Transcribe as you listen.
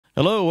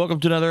Hello, welcome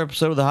to another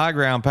episode of The High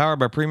Ground, powered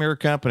by Premier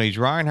Companies.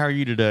 Ryan, how are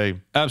you today?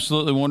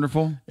 Absolutely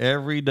wonderful.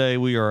 Every day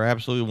we are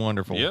absolutely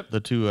wonderful, Yep. the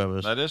two of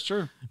us. That is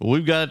true.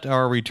 We've got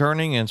our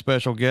returning and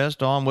special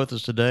guest on with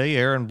us today,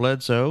 Aaron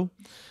Bledsoe.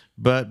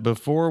 But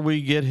before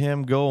we get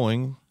him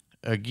going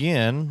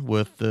again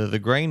with the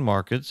grain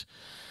markets,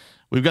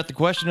 we've got the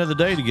question of the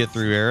day to get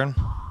through, Aaron.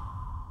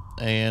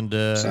 And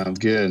sounds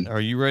good.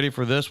 Are you ready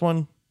for this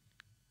one?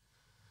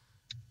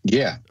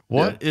 Yeah.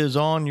 What is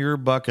on your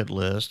bucket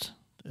list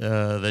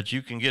that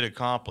you can get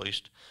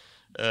accomplished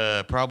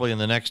probably in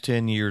the next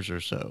 10 years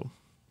or so?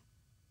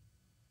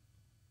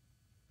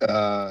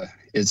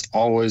 It's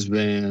always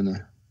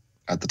been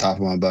at the top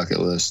of my bucket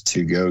list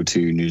to go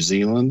to New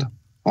Zealand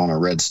on a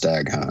red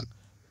stag hunt.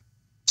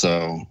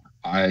 So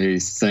I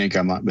think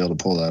I might be able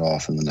to pull that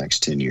off in the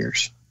next 10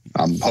 years.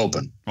 I'm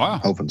hoping. Wow. I'm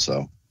hoping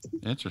so.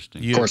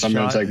 Interesting. Of course, I'm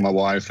going to take my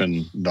wife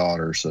and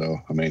daughter. So,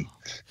 I mean,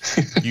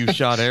 you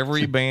shot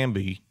every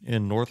Bambi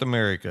in North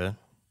America,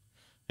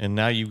 and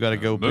now you've got to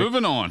go move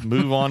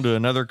on to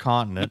another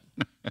continent.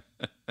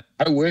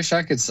 I wish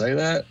I could say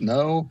that.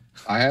 No,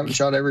 I haven't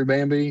shot every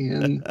Bambi.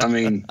 And I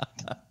mean,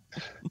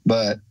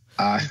 but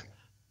a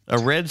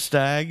red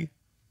stag.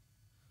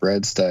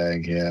 Red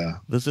stag, yeah.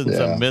 This isn't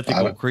some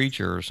mythical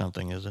creature or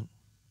something, is it?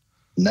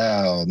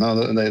 No,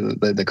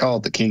 they call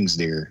it the king's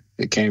deer.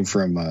 It came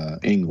from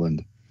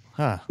England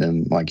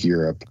and like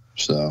Europe.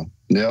 So,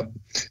 yep,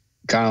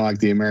 kind of like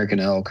the American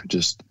elk,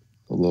 just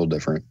a little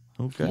different.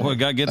 Okay. Boy, a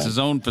guy gets his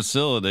own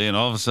facility, and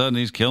all of a sudden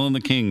he's killing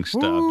the king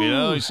stuff. You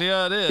know, you see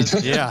how it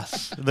is.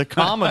 Yes, the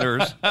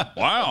commoners.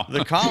 Wow,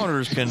 the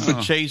commoners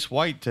can chase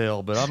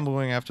whitetail, but I'm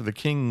going after the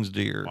king's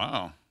deer.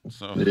 Wow.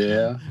 So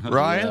yeah,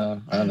 Ryan.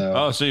 Yeah, I know.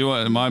 Oh, so you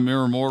want my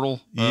mirror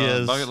mortal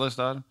yes. bucket list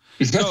item?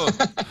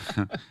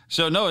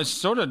 So no, it's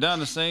sort of down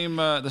the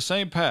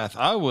same path.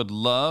 I would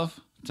love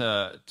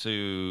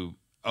to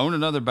own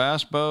another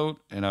bass boat,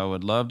 and I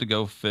would love to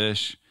go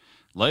fish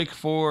Lake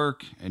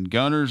Fork and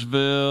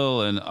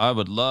Gunnersville, and I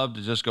would love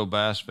to just go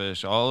bass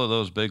fish all of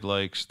those big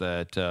lakes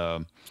that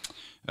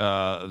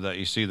that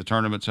you see the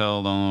tournaments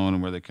held on,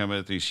 and where they come in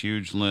at these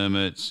huge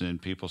limits,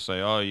 and people say,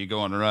 "Oh, you go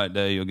on the right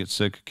day, you'll get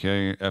sick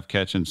of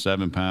catching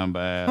 7-pound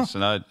bass."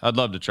 And I'd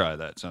love to try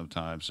that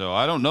sometime. So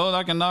I don't know that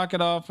I can knock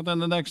it off within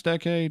the next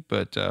decade,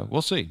 but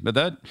we'll see.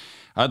 But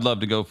I'd love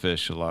to go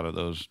fish a lot of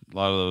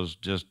those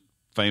just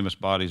famous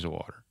bodies of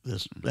water.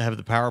 Just have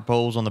the power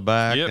poles on the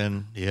back,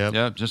 and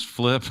just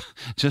flip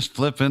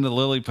into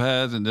lily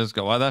pads and just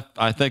go. Well,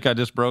 I think I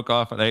just broke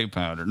off an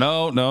 8-pounder.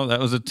 No,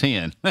 that was a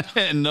 10.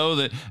 And know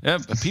that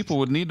people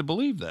would need to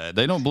believe that.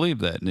 They don't believe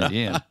that in the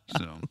end.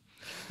 So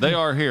they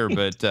are here,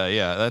 but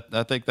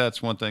I think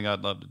that's one thing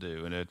I'd love to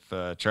do. And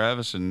if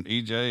Travis and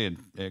EJ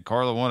and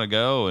Carla want to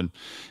go and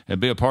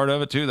be a part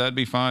of it too, that'd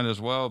be fine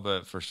as well.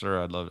 But for sure,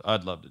 I'd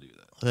love to do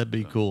that. That'd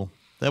be cool.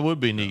 That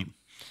would be neat.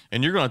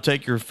 And you're going to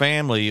take your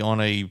family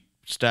on a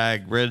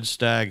red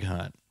stag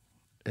hunt,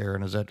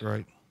 Aaron, is that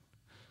right?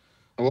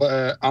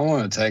 Well, I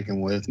want to take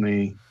him with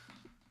me.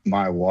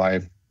 My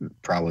wife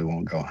probably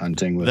won't go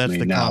hunting with me. That's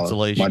the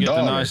consolation. You get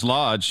the nice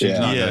lodge. She's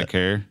not going to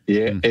care.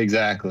 Yeah,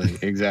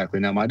 exactly.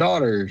 Now, my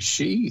daughter,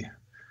 she's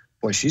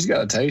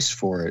got a taste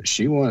for it.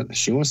 She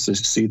wants to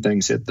see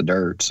things hit the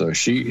dirt, so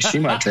she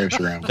might traipse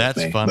around. That's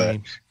with me,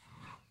 funny.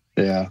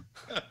 Yeah.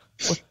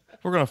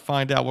 We're going to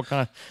find out what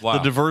kind of the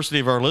diversity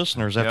of our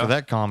listeners after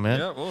that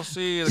comment. Yeah, we'll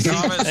see the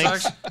comment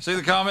section. See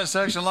the comment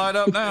section light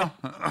up now.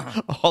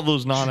 All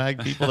those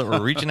non-ag people that we're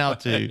reaching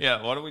out to.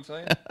 Yeah, what are we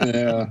saying?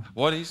 Yeah.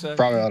 What did he say?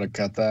 Probably ought to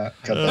cut that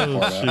part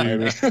out,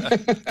 maybe.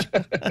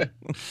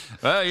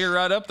 Well, you're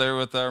right up there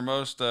with our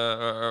most,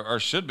 or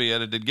should be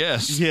edited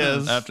guests.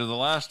 Yes. After the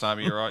last time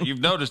you were on.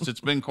 You've noticed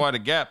it's been quite a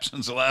gap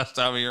since the last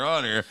time you were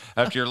on here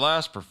after your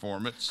last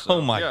performance. So,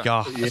 oh, my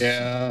God.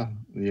 Yeah.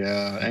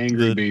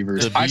 Angry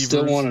beavers. I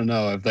still want to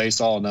know if they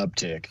saw an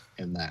uptick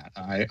in that.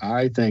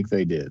 I think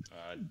they did.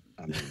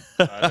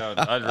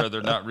 I'd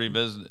rather not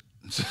revisit it.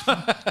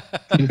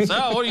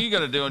 Sal, what are you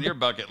going to do on your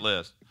bucket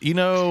list? You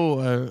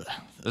know,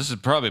 this is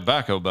probably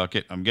backhoe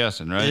bucket, I'm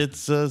guessing, right?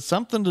 It's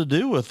something to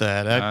do with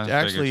that.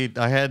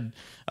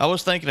 I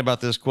was thinking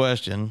about this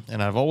question,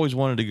 and I've always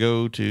wanted to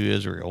go to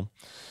Israel,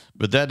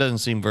 but that doesn't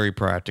seem very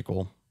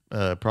practical.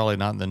 Probably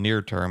not in the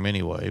near term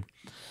anyway.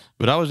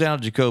 But I was down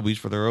at Jacoby's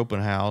for their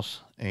open house,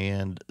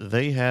 and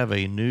they have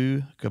a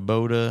new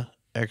Kubota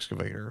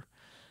excavator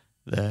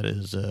that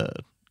is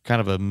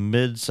kind of a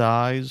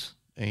mid-size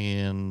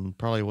and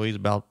probably weighs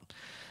about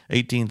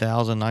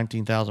 18,000,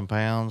 19,000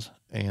 pounds,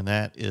 and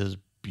that is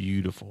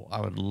beautiful.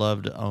 I would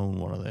love to own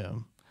one of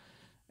them.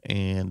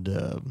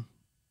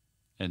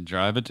 And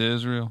drive it to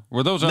Israel?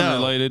 Were those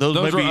unrelated?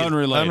 Those were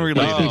unrelated.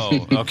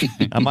 Oh, okay.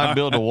 I might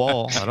build a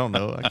wall. I don't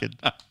know. I could,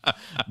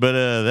 but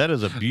that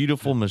is a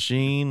beautiful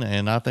machine,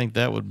 and I think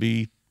that would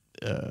be.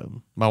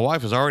 My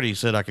wife has already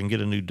said I can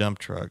get a new dump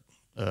truck.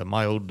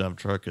 My old dump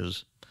truck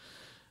is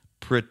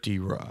pretty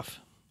rough.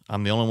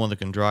 I'm the only one that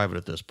can drive it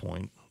at this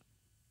point.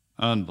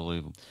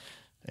 Unbelievable.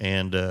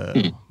 And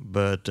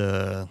but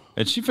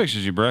and she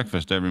fixes you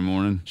breakfast every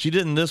morning. She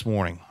didn't this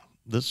morning.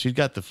 She's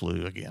got the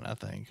flu again, I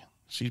think.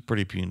 She's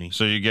pretty puny.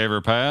 So you gave her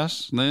a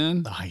pass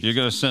then? You're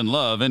going to send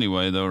love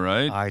anyway, though,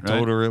 right? I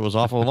told her it was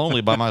awful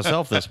lonely by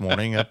myself this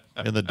morning up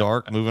in the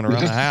dark, moving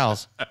around the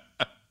house.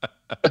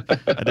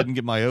 I didn't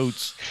get my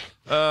oats.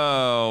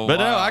 Oh, but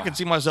no, I could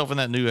see myself in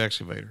that new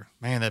excavator.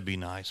 Man, that'd be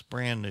nice.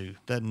 Brand new.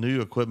 That new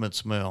equipment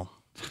smell.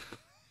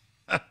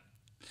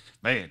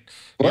 Man,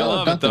 well, you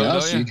love it though,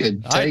 don't you? You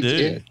could take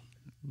it.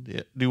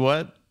 Yeah. Do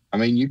what? I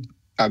mean,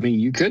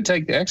 you could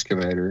take the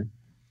excavator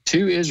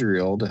to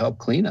Israel to help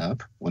clean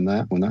up when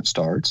that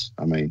starts.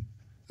 I mean,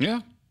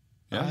 yeah.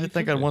 I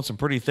think I'd want some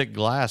pretty thick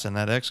glass in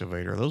that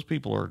excavator. Those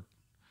people are.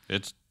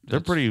 They're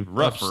pretty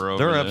rougher.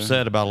 They're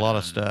upset about a lot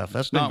of stuff.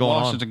 That's been going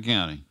on. Washington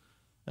County.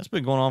 That's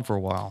been going on for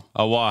a while.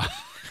 A while.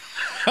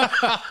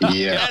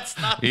 Yeah. That's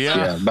not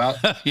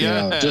about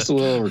just a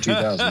little over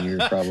 2,000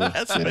 years probably.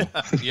 That's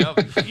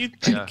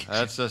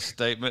that's a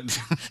statement.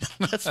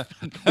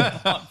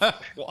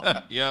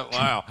 Yeah,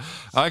 wow.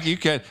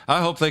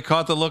 I hope they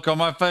caught the look on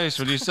my face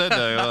when you said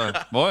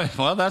that. Boy,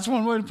 well, that's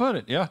one way to put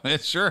it. Yeah,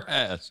 it sure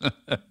has.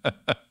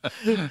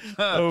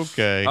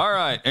 Okay. All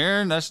right,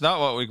 Aaron, that's not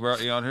what we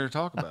brought you on here to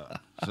talk about.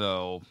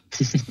 So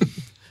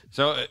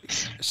tell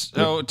us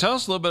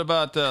a little bit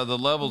about the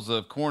levels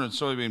of corn and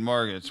soybean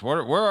markets.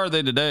 Where are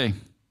they today?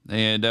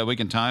 And we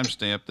can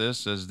timestamp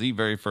this as the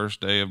very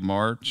first day of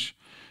March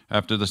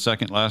after the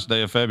second last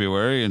day of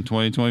February in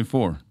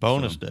 2024.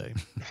 Bonus day.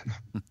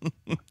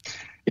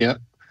 Yep.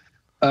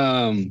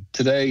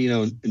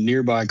 Today,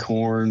 nearby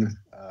corn,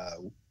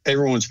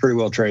 everyone's pretty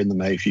well trading the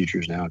May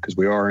futures now because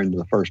we are into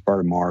the first part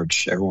of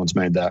March. Everyone's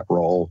made that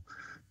roll.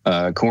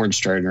 Corn's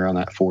trading around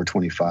that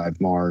 425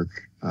 mark.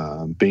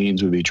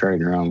 Beans would be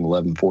trading around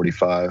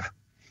 1145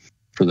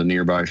 for the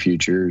nearby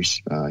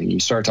futures. You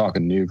start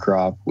talking new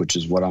crop, which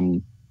is what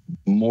I'm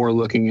more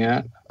looking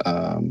at.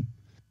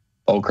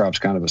 Old crop's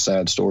kind of a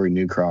sad story.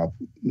 New crop,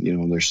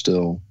 there's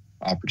still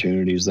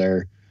opportunities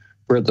there.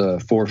 We're at the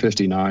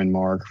 459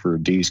 mark for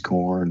D's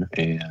corn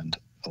and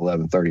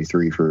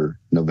 1133 for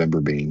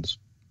November beans.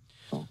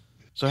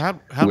 So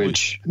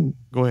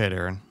go ahead,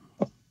 Aaron.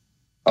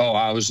 Oh,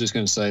 I was just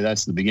going to say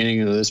that's the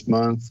beginning of this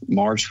month,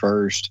 March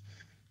 1st.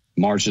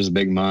 March is a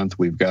big month.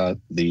 We've got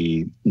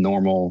the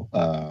normal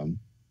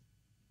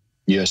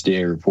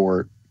USDA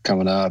report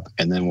coming up,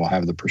 and then we'll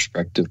have the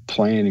prospective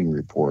planning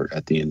report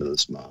at the end of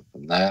this month,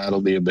 and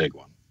that'll be a big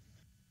one.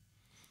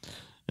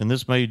 And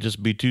this may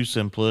just be too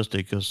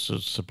simplistic, a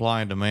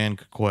supply and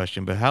demand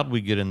question, but how did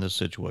we get in this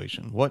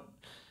situation?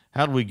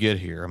 How did we get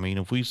here? I mean,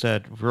 if we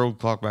rolled the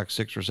clock back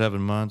 6 or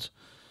 7 months,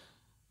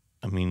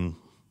 I mean,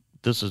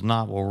 this is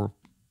not where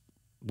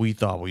we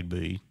thought we'd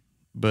be,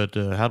 but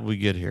how did we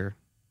get here?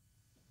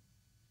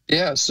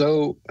 Yeah,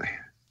 so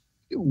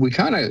we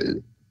kind of,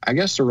 I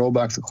guess to roll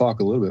back the clock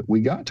a little bit,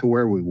 we got to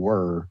where we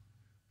were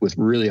with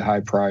really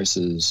high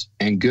prices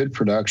and good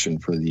production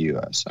for the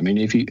U.S. I mean,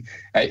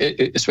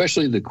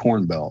 especially the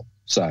Corn Belt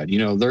side,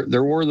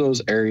 there were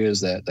those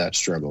areas that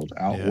struggled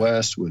out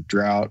west with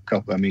drought.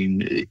 I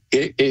mean,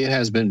 it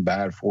has been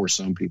bad for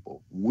some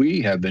people.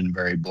 We have been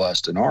very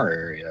blessed in our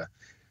area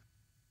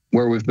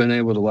where we've been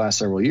able to last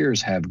several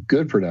years have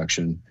good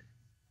production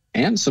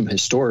and some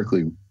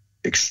historically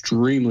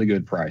extremely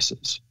good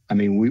prices. I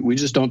mean, we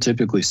just don't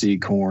typically see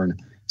corn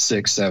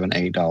 $6, $7,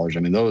 $8. I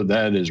mean, though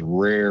that is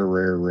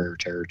rare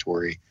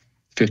territory.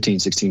 $15,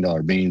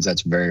 $16 beans,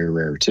 that's very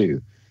rare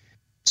too.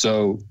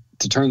 So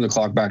to turn the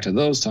clock back to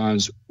those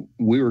times,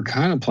 we were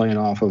kind of playing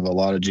off of a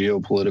lot of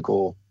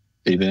geopolitical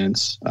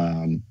events.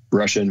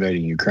 Russia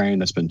invading Ukraine,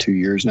 that's been 2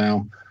 years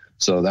now.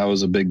 So that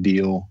was a big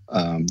deal.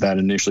 That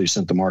initially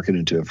sent the market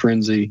into a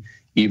frenzy.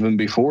 Even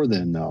before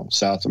then, though,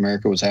 South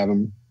America was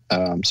having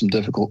some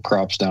difficult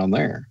crops down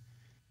there.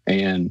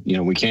 And,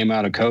 we came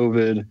out of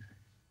COVID,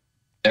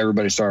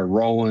 everybody started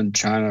rolling.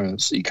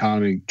 China's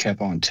economy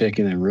kept on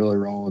ticking and really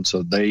rolling.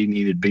 So they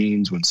needed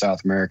beans when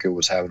South America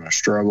was having a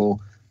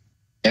struggle.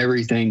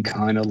 Everything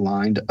kind of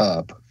lined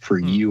up for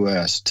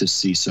U.S. to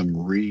see some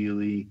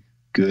really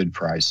good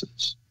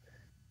prices.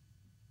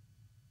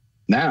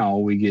 Now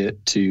we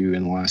get to,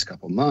 in the last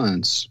couple of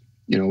months,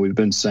 we've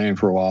been saying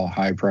for a while,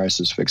 high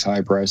prices fix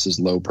high prices,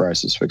 low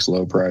prices fix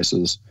low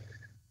prices.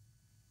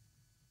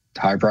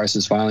 High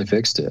prices finally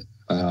fixed it.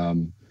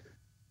 The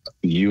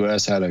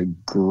U.S. had a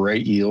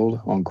great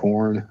yield on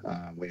corn.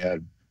 We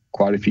had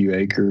quite a few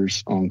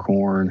acres on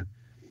corn.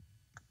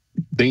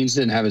 Beans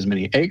didn't have as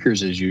many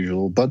acres as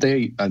usual, but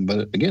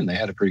again, they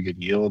had a pretty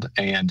good yield.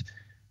 And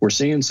we're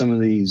seeing some of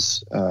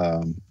these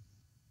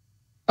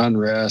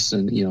unrest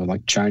and,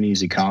 like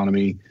Chinese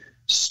economy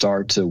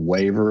start to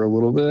waver a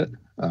little bit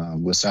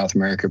with South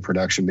America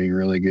production being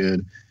really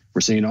good.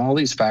 We're seeing all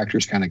these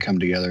factors kind of come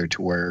together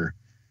to where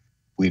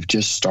we've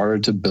just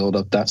started to build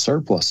up that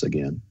surplus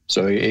again.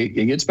 So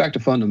it gets back to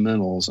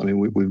fundamentals. I mean,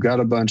 we've got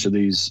a bunch of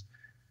these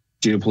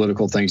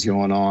geopolitical things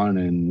going on,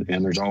 and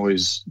there's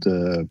always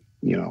the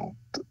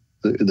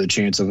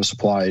chance of a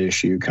supply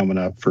issue coming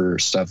up for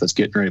stuff that's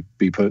getting ready to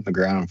be put in the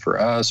ground for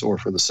us or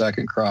for the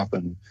second crop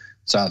in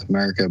South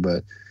America.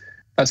 But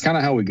that's kind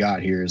of how we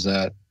got here, is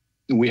that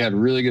we had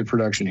really good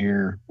production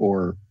here,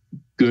 or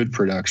good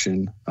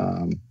production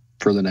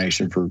for the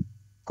nation for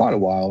quite a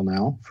while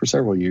now, for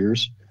several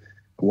years,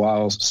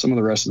 while some of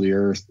the rest of the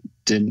earth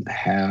didn't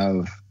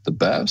have the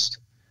best.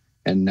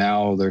 And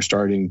now they're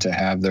starting to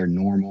have their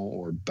normal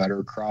or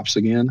better crops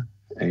again.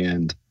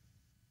 And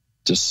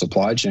just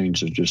supply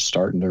chains are just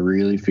starting to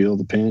really feel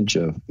the pinch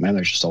of, man,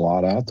 there's just a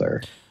lot out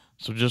there.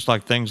 So just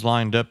like things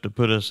lined up to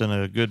put us in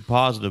a good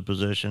positive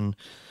position,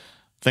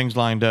 things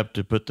lined up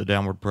to put the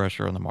downward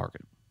pressure on the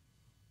market.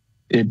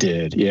 It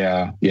did.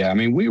 Yeah. Yeah. I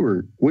mean, we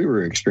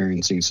were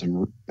experiencing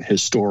some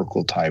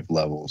historical type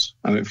levels,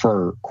 I mean,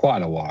 for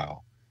quite a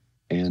while.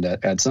 And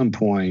at some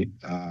point,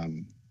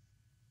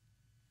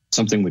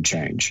 something would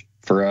change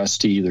for us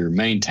to either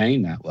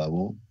maintain that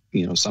level,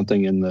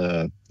 something in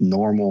the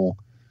normal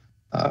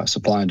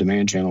supply and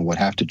demand channel would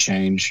have to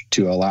change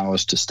to allow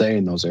us to stay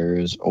in those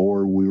areas,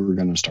 or we were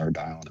going to start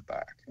dialing it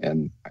back.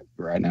 And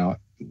right now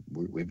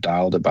we've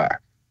dialed it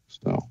back.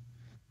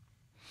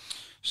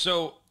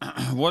 So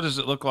what does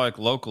it look like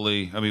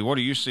locally? I mean, what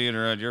are you seeing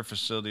around your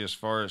facility as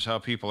far as how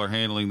people are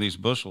handling these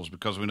bushels?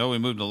 Because we know we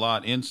moved a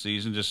lot in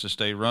season just to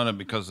stay running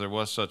because there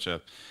was such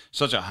a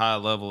high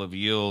level of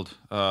yield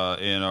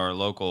in our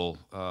local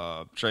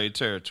trade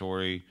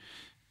territory.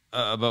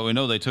 But we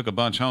know they took a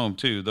bunch home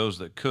too, those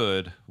that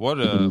could.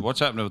 What's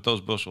happening with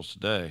those bushels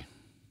today?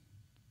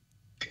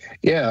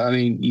 Yeah, I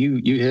mean,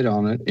 you hit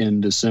on it.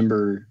 In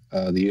December,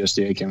 the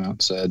USDA came out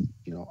and said,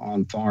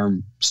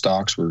 on-farm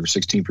stocks were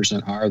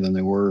 16% higher than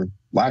they were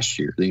last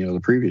year, the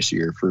previous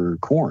year for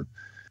corn.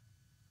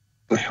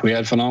 We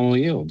had phenomenal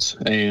yields.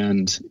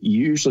 And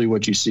usually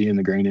what you see in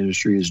the grain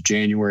industry is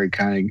January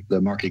the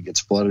market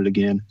gets flooded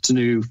again. It's a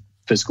new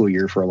fiscal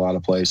year for a lot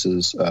of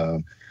places.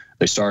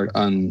 They start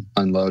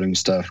unloading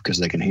stuff because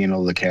they can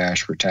handle the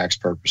cash for tax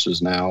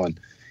purposes now.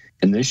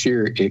 And this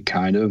year it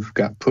kind of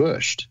got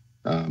pushed.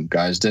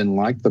 Guys didn't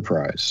like the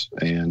price.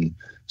 And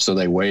so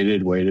they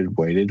waited.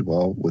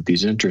 Well, with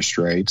these interest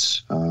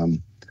rates,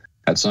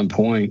 at some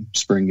point,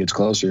 spring gets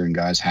closer and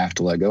guys have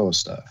to let go of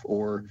stuff.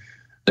 Or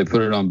they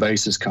put it on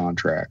basis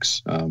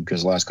contracts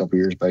because the last couple of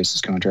years,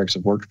 basis contracts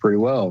have worked pretty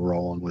well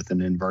rolling with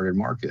an inverted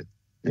market.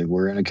 And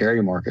we're in a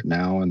carry market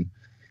now. And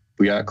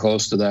we got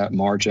close to that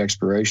March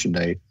expiration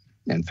date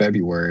in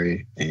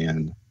February.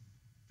 And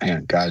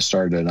guys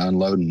started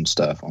unloading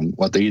stuff on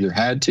what they either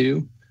had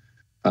to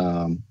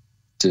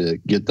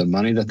get the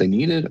money that they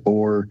needed,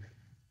 or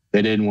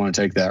they didn't want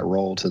to take that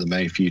roll to the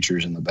May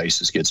futures and the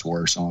basis gets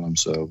worse on them.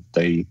 So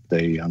they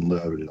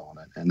unloaded on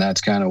it. And that's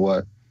kind of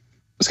what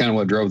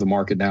drove the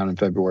market down in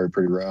February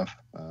pretty rough.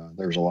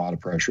 There was a lot of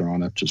pressure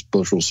on it. Just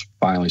bushels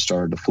finally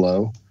started to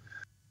flow.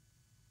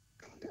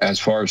 As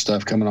far as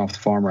stuff coming off the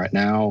farm right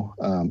now,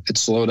 it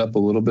slowed up a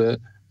little bit.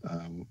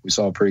 We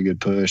saw a pretty good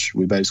push.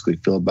 We basically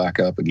filled back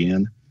up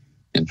again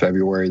in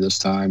February this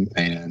time.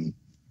 And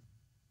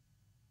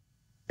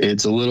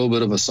it's a little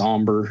bit of a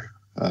somber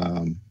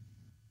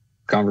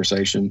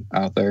conversation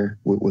out there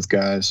with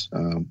guys.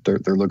 They're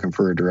looking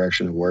for a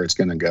direction of where it's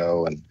going to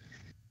go, and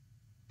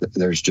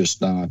there's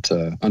just not,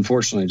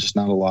 unfortunately, just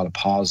not a lot of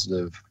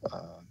positive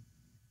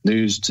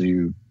news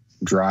to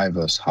drive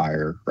us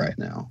higher right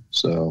now.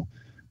 So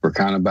we're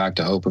kind of back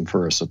to hoping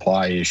for a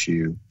supply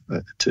issue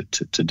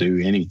to do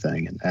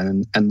anything,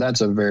 and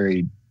that's a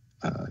very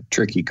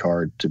tricky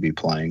card to be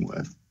playing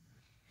with.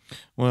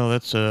 Well,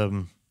 that's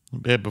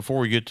before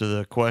we get to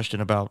the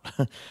question about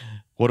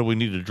what do we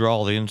need to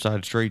draw the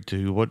inside straight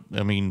to, what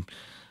do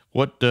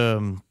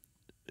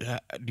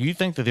you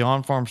think that the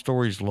on-farm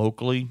stories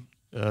locally,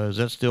 is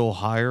that still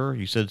higher?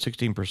 You said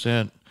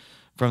 16%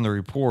 from the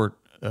report.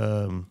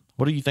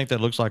 What do you think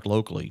that looks like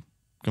locally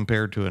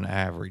compared to an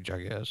average,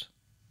 I guess?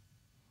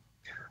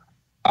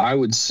 I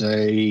would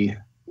say,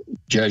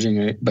 judging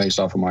it based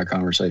off of my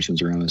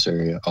conversations around this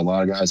area, a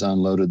lot of guys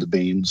unloaded the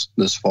beans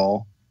this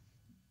fall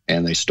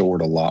and they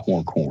stored a lot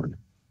more corn.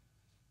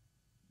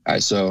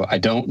 So I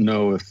don't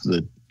know if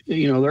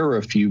there were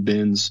a few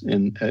bins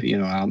in, out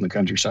in the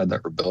countryside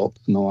that were built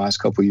in the last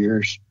couple of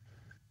years.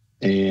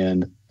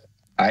 And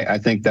I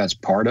think that's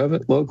part of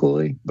it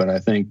locally, but I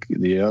think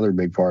the other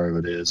big part of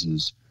it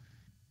is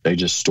they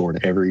just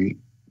stored every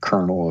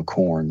kernel of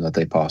corn that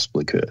they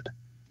possibly could.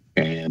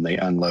 And they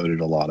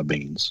unloaded a lot of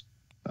beans.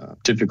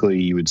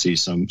 Typically you would see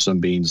some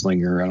beans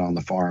lingering around on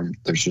the farm.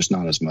 There's just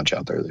not as much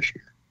out there this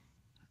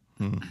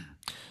year.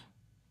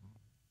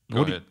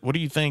 What do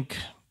you think?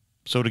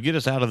 So to get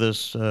us out of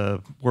this,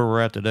 where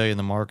we're at today in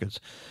the markets,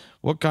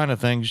 what kind of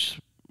things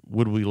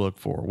would we look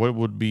for? What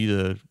would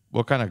be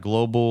what kind of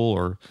global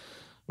or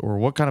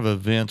what kind of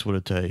events would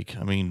it take?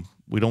 I mean,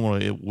 we don't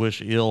want to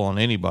wish ill on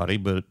anybody,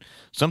 but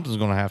something's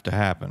going to have to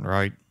happen,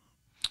 right?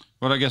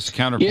 Well, I guess the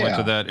counterpoint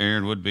to that,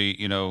 Aaron, would be,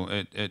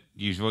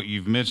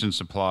 you've mentioned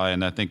supply,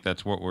 and I think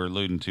that's what we're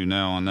alluding to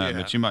now on that,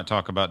 but you might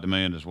talk about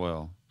demand as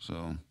well.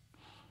 So,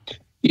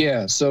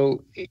 yeah.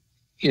 So,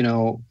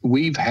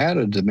 we've had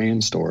a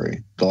demand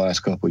story the last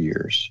couple of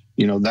years.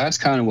 That's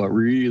kind of what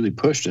really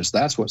pushed us.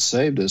 That's what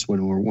saved us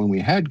when we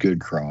had good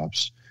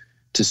crops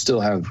to still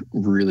have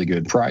really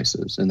good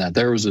prices, and that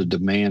there was a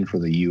demand for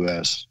the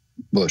U.S.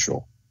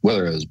 bushel,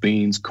 whether it was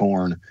beans,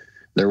 corn,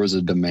 there was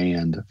a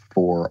demand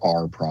for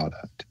our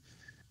product.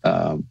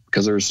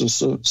 because there's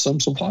some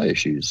supply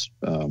issues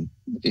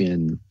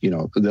in,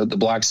 the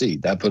Black Sea.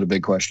 That put a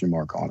big question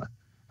mark on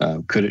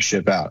it. Could it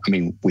ship out? I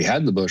mean, we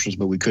had the bushels,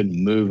 but we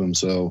couldn't move them.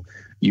 So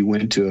you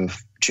went to a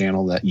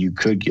channel that you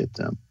could get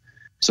them.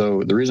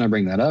 So the reason I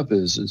bring that up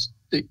is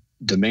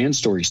demand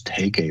stories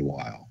take a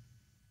while.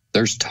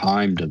 There's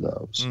time to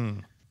those.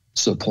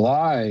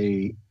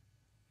 Supply,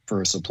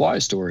 for a supply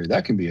story,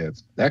 that can be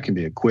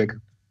a quick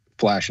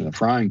flash in the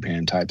frying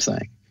pan type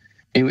thing.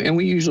 And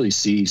we usually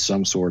see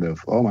some sort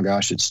of, oh my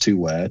gosh, it's too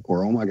wet,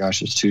 or oh my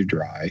gosh, it's too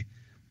dry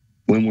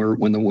when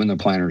the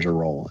planters are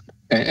rolling.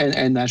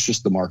 And that's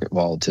just the market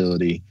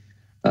volatility.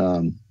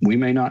 We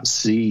may not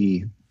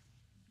see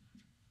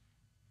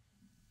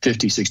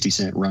 50, 60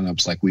 cent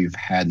run-ups like we've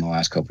had in the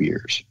last couple of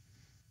years.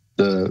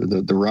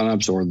 The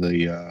run-ups or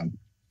the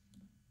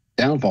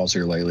downfalls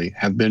here lately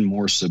have been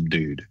more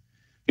subdued.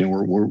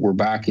 We're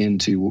back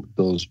into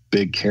those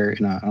big carry,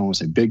 I don't want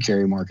to say big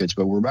carry markets,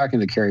 but we're back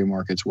into carry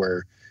markets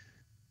where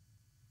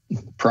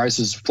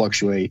prices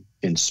fluctuate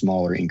in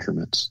smaller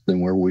increments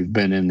than where we've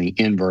been in the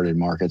inverted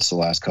markets the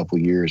last couple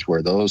of years,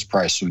 where those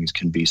price swings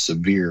can be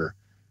severe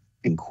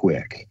and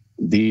quick.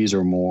 These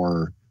are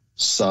more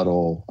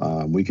subtle.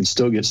 We can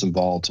still get some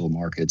volatile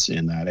markets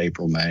in that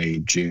April, May,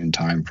 June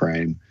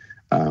timeframe.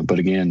 But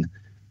again,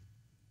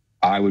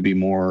 I would be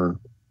more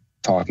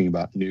talking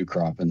about new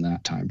crop in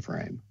that time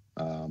frame.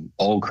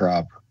 Old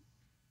crop,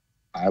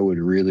 I would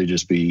really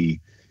just be,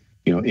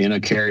 in a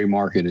carry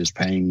market is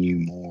paying you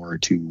more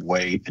to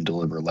wait and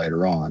deliver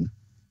later on.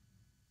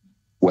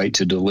 Wait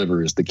to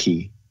deliver is the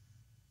key.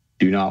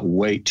 Do not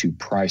wait to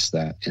price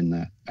that in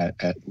that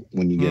at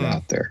when you get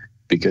out there,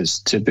 because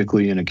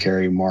typically in a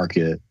carry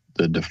market,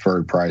 the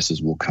deferred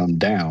prices will come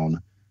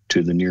down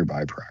to the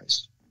nearby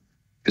price.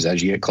 Because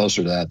as you get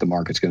closer to that, the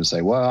market's going to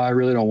say, well, I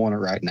really don't want it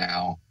right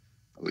now.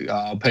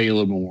 I'll pay you a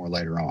little bit more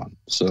later on.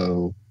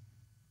 So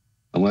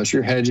unless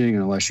you're hedging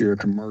and unless you're a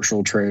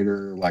commercial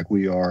trader like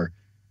we are,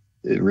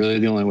 really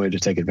the only way to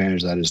take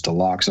advantage of that is to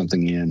lock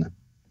something in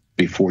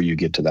before you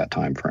get to that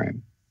time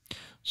frame.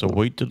 So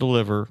wait to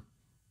deliver.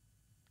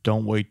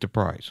 Don't wait to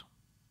price.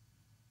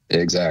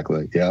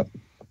 Exactly. Yep.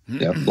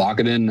 Lock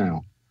it in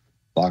now.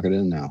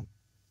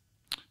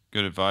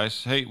 Good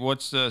advice. Hey,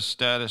 what's the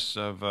status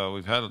of,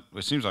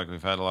 it seems like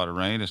we've had a lot of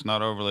rain. It's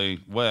not overly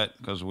wet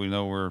because we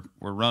know we're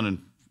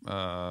running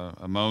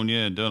ammonia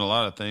and doing a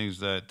lot of things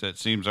that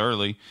seems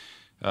early.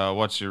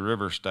 What's your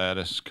river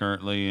status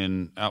currently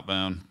in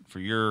outbound for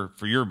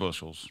your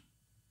bushels?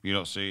 You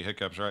don't see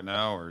hiccups right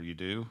now, or you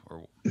do?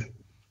 Or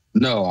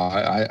no,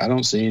 I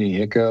don't see any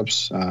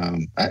hiccups.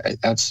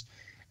 That's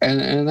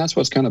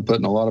what's kind of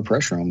putting a lot of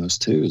pressure on this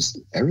too.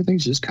 Is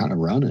everything's just kind of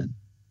running.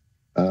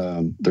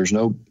 There's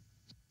no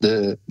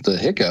the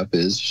hiccup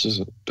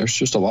is there's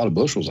just a lot of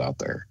bushels out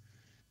there.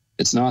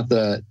 It's not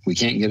that we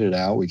can't get it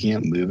out, we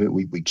can't move it.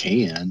 We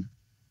can.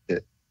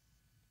 It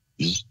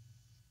just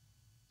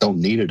don't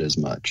need it as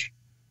much.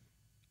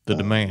 The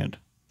demand.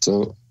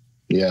 So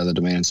yeah, the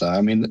demand side.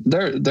 I mean,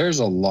 there's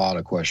a lot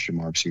of question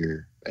marks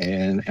here,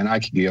 and I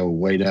could go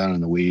way down in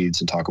the weeds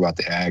and talk about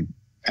the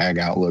ag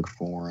outlook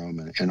for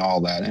them and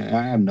all that. And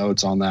I have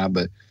notes on that,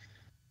 but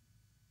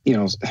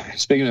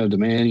speaking of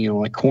demand,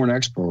 like corn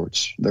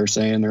exports, they're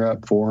saying they're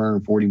up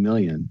 440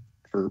 million,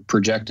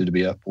 projected to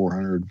be up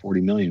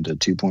 440 million to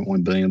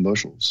 2.1 billion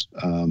bushels.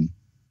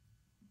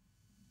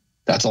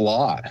 That's a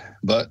lot,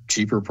 but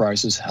cheaper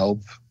prices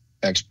help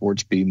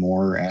exports be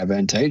more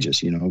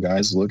advantageous.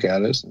 Guys look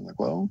at us and like,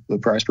 well, the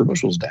price per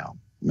bushel is down.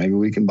 Maybe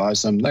we can buy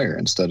some there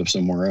instead of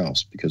somewhere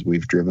else because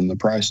we've driven the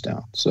price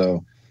down.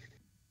 So,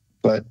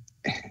 but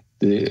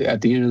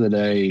at the end of the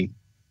day,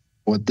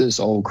 what this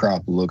old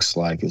crop looks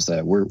like is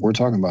that we're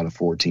talking about a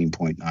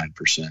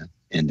 14.9%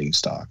 ending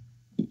stock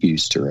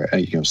use to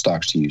rate,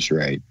 stocks to use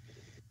rate.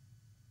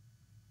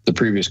 The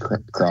previous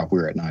crop we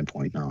were at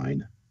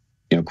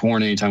 9.9.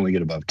 Corn, anytime we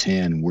get above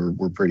 10,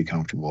 we're pretty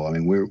comfortable. I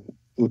mean,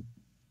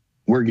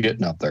 we're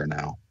getting up there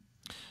now.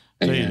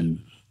 And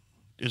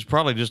it's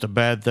probably just a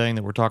bad thing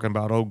that we're talking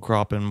about old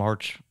crop in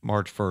March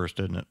 1st,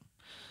 isn't it?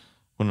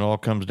 When it all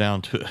comes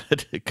down to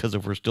it, because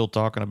if we're still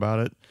talking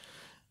about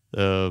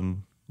it,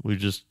 we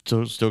just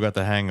still got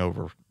the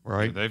hangover,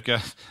 right? They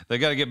got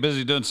to get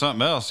busy doing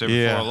something else here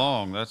before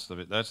long. That's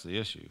the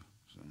issue.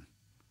 So.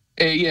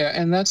 Yeah,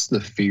 and that's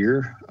the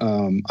fear.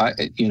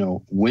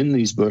 When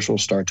these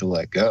bushels start to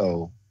let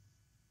go,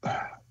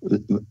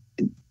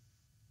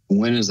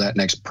 when is that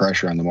next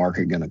pressure on the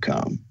market going to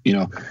come?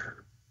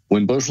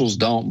 When bushels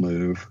don't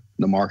move,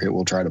 the market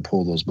will try to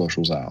pull those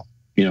bushels out.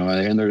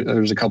 And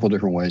there's a couple of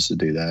different ways to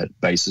do that.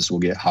 Basis will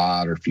get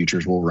hot, or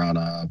futures will run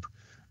up.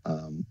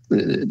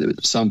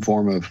 Some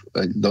form of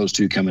those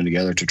two coming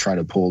together to try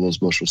to pull those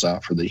bushels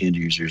out for the end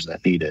users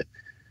that need it.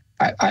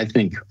 I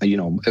think,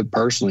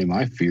 personally,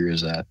 my fear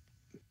is that,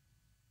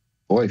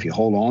 boy, if you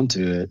hold on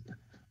to it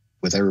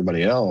with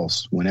everybody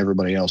else, when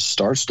everybody else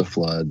starts to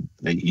flood,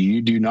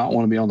 you do not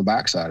want to be on the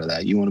backside of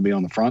that. You want to be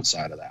on the front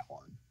side of that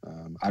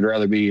one. I'd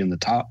rather be in the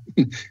top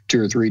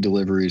 2 or 3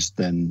 deliveries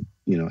than,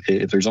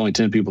 if there's only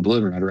 10 people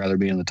delivering, I'd rather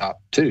be in the top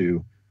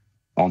 2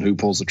 on who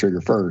pulls the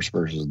trigger first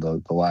versus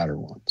the latter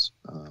ones.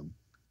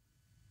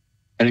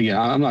 And again,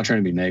 I'm not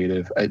trying to be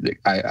negative.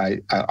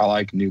 I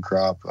like new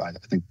crop. I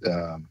think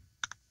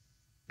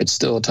it's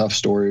still a tough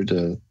story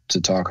to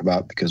talk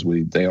about because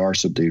they are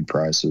subdued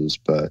prices.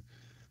 But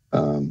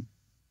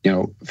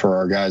for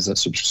our guys that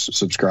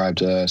subscribe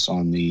to us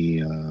on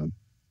the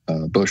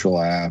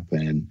Bushel app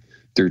and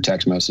through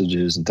text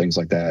messages and things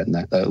like that, and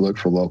that look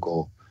for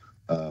local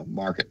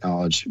market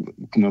knowledge,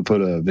 I'm going to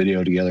put a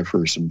video together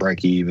for some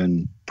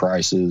break-even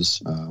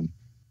prices.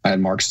 I had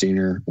Mark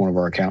Steiner, one of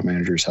our account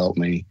managers, help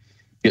me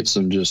get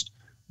some just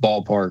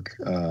ballpark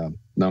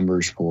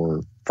numbers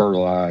for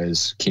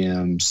fertilize,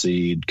 chem,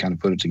 seed, kind of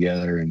put it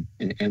together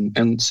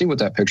and see what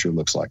that picture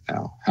looks like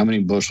now. How many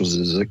bushels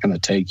is it going to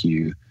take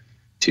you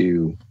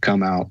to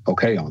come out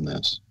okay on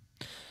this?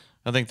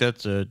 I think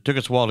that's took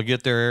us a while to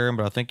get there, Aaron,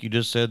 but I think you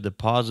just said the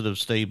positive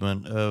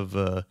statement of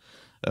the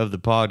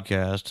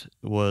podcast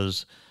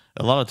was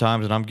a lot of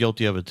times, and I'm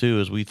guilty of it too,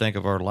 is we think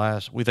of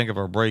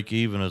our break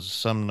even as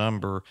some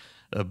number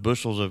of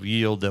bushels of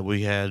yield that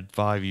we had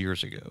 5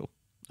 years ago.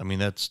 I mean,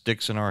 that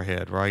sticks in our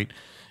head, right?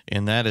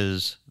 And that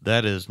is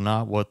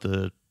not what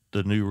the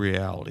new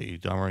reality.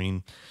 I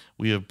mean,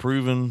 we have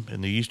proven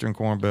in the Eastern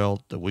Corn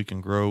Belt that we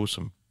can grow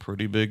some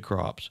pretty big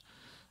crops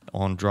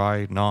on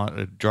dry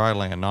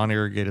land,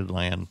 non-irrigated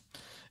land.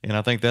 And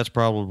I think that's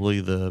probably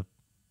the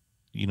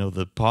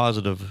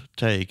positive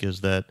take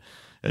is that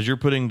as you're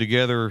putting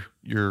together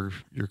your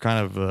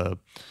kind of,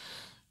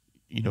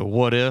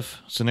 what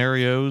if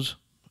scenarios,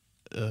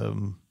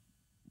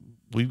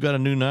 we've got a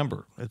new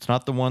number. It's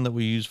not the one that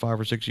we used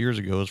 5 or 6 years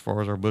ago as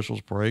far as our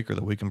bushels per acre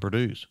that we can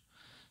produce.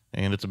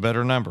 And it's a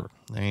better number.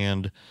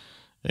 And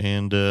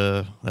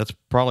that's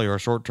probably our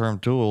short-term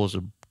tool is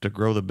to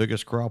grow the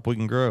biggest crop we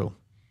can grow.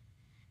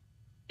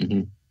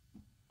 Mm-hmm.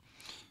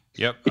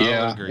 Yep. I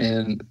would agree.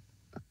 And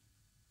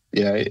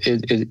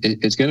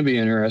it's going to be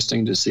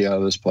interesting to see how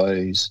this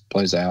plays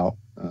out.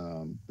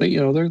 But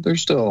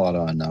there's still a lot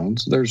of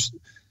unknowns. There's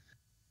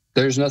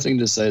nothing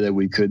to say that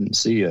we couldn't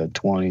see a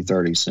 20,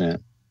 30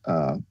 cent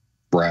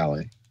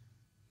rally.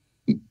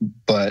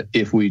 But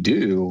if we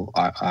do,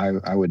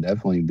 I would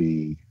definitely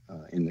be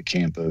in the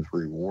camp of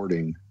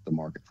rewarding the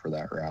market for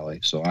that rally.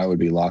 So I would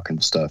be locking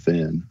stuff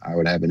in. I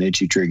would have an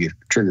itchy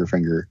trigger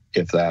finger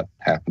if that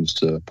happens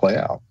to play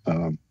out.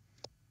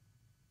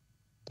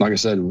 Like I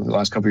said, the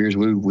last couple of years,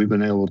 we've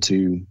been able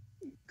to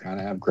kind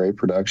of have great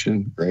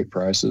production, great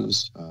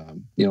prices.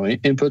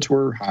 Inputs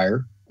were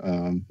higher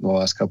the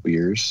last couple of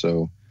years.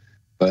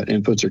 But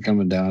inputs are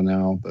coming down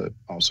now, but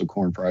also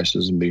corn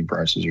prices and bean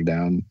prices are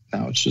down.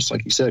 Now it's just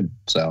like you said,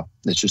 Sal,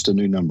 it's just a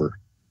new number,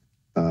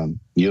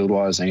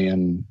 yield-wise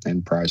and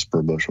price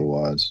per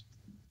bushel-wise.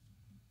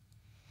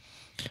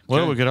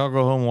 Well, we could all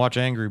go home and watch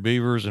Angry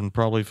Beavers and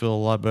probably feel a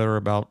lot better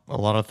about a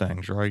lot of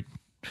things, right?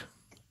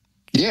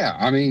 Yeah,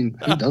 I mean,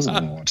 who doesn't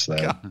want to watch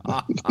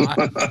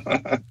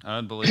that?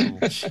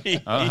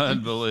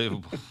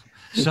 Unbelievable.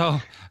 So,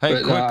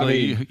 hey,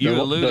 quickly,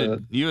 you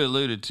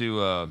alluded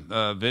to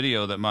a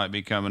video that might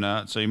be coming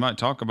out. So you might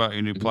talk about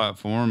your new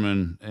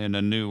platform and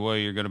a new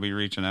way you're going to be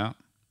reaching out,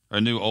 or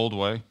a new old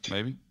way,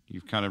 maybe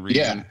you've kind of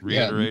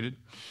reiterated.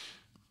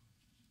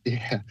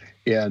 Yeah.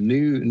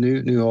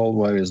 New old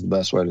way is the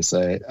best way to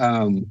say it.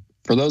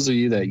 For those of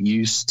you that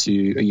used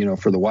to,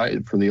 for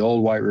the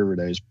old White River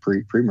days,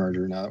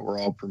 pre-merger, now that we're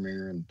all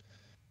Premier and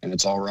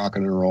it's all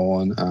rocking and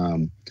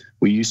rolling,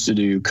 we used to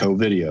do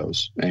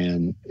co-videos,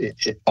 and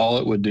all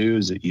it would do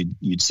is that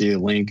you'd see a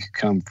link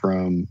come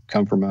from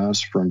us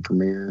from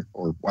Premier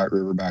or White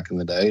River back in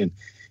the day, and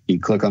you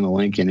click on the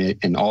link,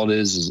 and all it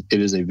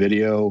is a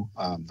video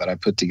that I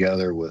put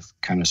together with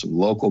kind of some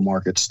local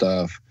market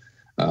stuff.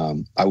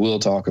 I will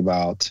talk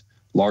about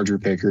larger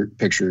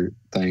picture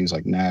things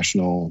like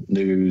national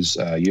news,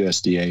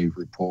 USDA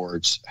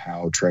reports,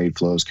 how trade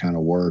flows kind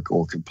of work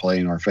or could play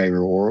in our favor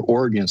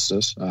or against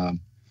us.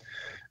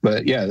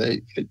 But yeah,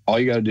 all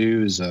you got to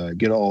do is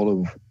get a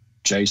hold of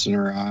Jason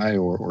or I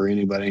or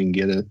anybody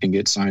and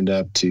get signed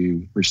up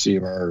to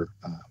receive our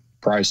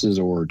prices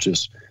or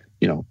just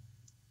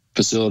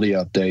facility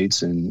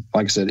updates. And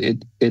like I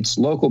said, it's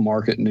local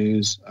market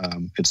news.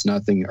 It's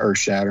nothing earth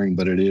shattering,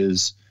 but it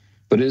is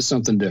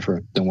something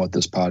different than what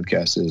this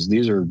podcast is.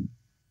 These are,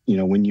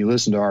 when you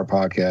listen to our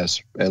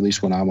podcast, at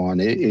least when I'm on,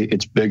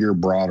 it's bigger,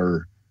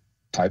 broader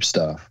type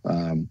stuff.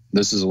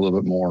 This is a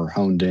little bit more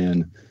honed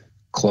in,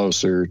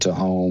 closer to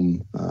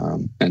home,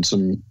 and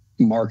some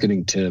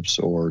marketing tips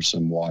or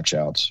some watch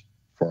outs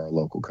for our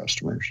local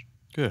customers.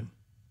 Good.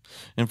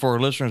 And for our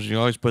listeners, you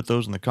always put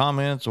those in the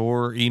comments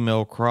or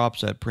email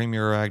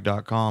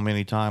crops@premierag.com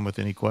anytime with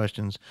any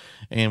questions,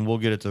 and we'll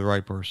get it to the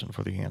right person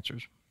for the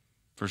answers.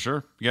 For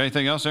sure. You got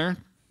anything else, Aaron?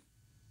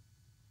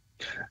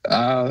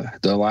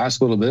 The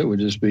last little bit would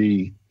just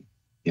be,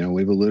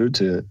 we've alluded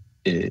to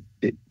it.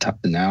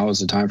 Now is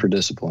the time for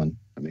discipline.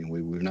 I mean,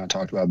 we've not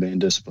talked about being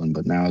disciplined,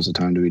 but now is the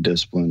time to be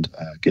disciplined,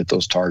 get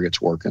those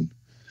targets working.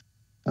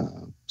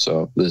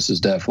 So this is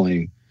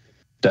definitely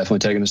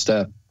taking a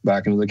step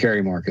back into the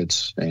carry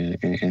markets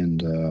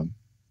and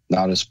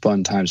not as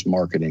fun times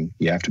marketing.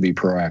 You have to be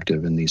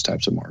proactive in these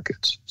types of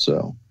markets.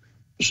 So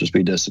let's just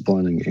be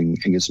disciplined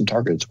and get some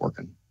targets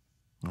working.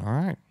 All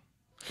right.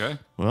 Okay.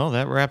 Well,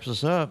 that wraps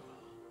us up.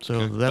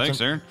 So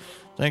Thanks, Aaron.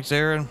 Thanks,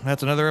 Aaron.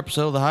 That's another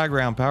episode of The High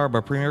Ground, powered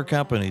by Premier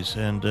Companies.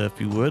 And if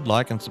you would,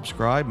 like and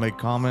subscribe, make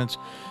comments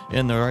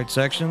in the right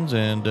sections,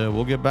 and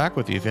we'll get back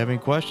with you if you have any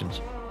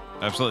questions.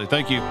 Absolutely.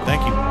 Thank you.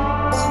 Thank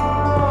you.